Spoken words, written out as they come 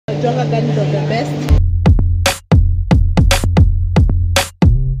unajuanga gani ndo the best?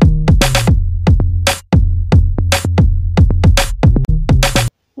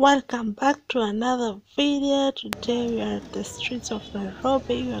 Welcome back to another video. Today we are at the streets of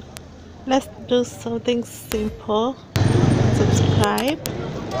Nairobi. Let's do something simple. Subscribe,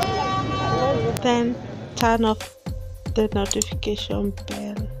 then turn off the notification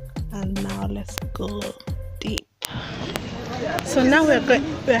bell, and now let's go deep. So now we're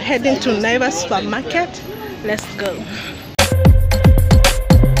heading to Naivas supermarket. Let's go.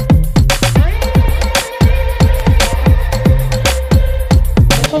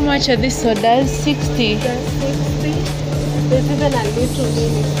 How much are these sodas? 60. They're 60. There's even a little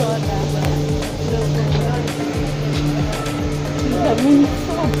mini soda. It's a mini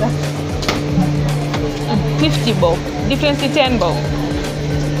soda. 50 bob. Difference is 10 bob.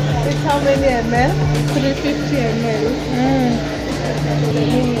 It's how many ml? 350 ml. The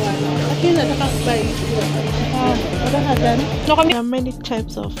mini one. I think I can't buy it. There are many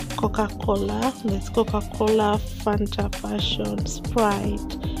types of Coca-Cola. There's Coca-Cola, Fanta Passion,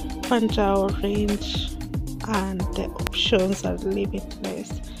 Sprite, Fanta Orange, and the options are limitless.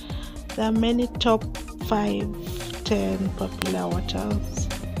 There are many top 5, 10 popular waters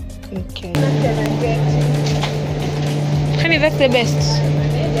in Kenya. Honey, that's the best.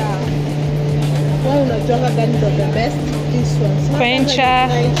 Yeah. One of the best. This one. Quencher.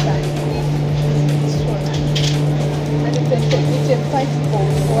 This one. And it's a 5 for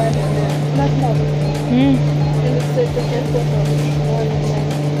 1 ml. Not more. And it's a second for 1 ml.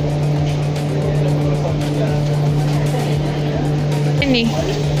 Any?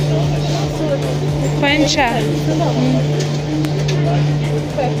 Quencher.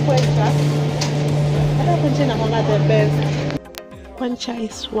 Quencher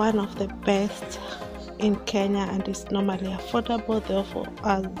is one of the best in Kenya and is normally affordable. They offer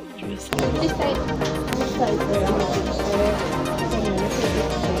us juice. This side.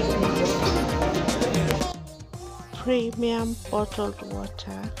 Premium bottled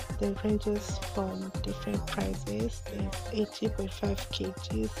water. They ranges from different prices. There's 80.5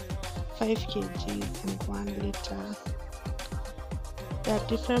 kgs, 5 kgs, and 1 liter. There are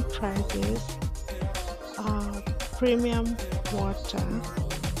different prices. Premium water.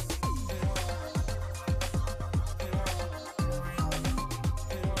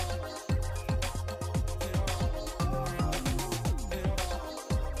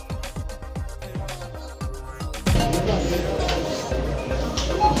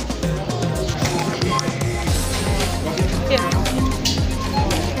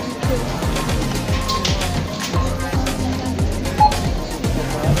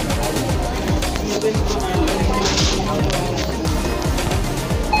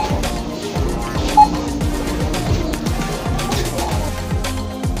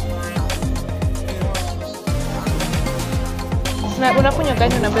 Unakunywa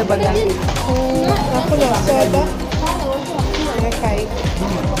gani, unabeba gani? Nakunywa soda. Naweka hivi.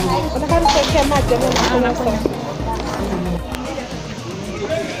 Unataka nikuwekea maji ama unakunywa soda?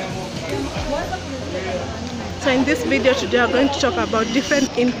 So in this video today we're going to talk about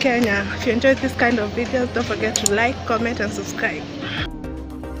different in Kenya. If you enjoyed this kind of videos, don't forget to like, comment and subscribe.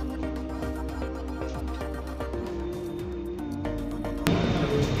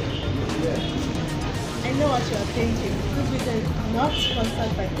 I know what you are thinking. This video is not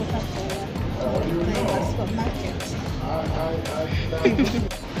sponsored by Coca-Cola or Naivas supermarket.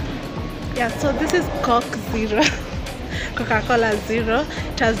 Yeah, so this is Coke Zero, Coca-Cola Zero.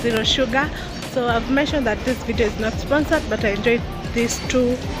 It has 0 sugar. So I've mentioned that this video is not sponsored, but I enjoyed these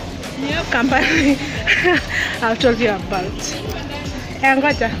two company I've told you about.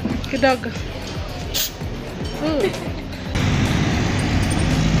 Ngoja kidogo.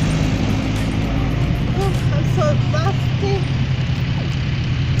 I'm so thirsty.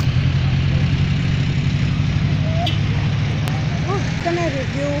 Can I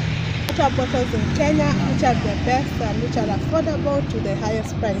review water bottles in Kenya, which are the best and which are affordable to the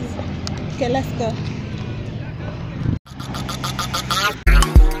highest price? Okay, let's go.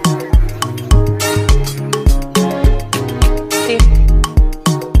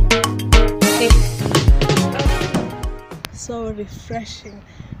 So refreshing.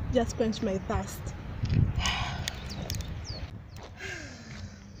 Just quench my thirst.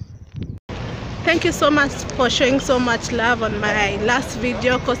 Thank you so much for showing so much love on my last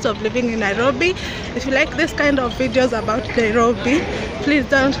video, Cost of Living in Nairobi. If you like this kind of videos about Nairobi, please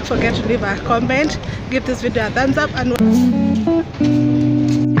don't forget to leave a comment, give this video a thumbs up, and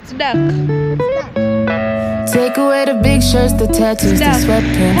It's dark. Take away the big shirts, the tattoos, the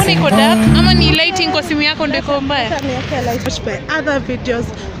sweatpants. Mbona iko dark? Ama ni lighting kwa simu yako ndio iko mbaya? Watch my other videos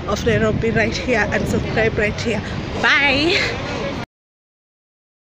of Nairobi right here and subscribe right here. Bye.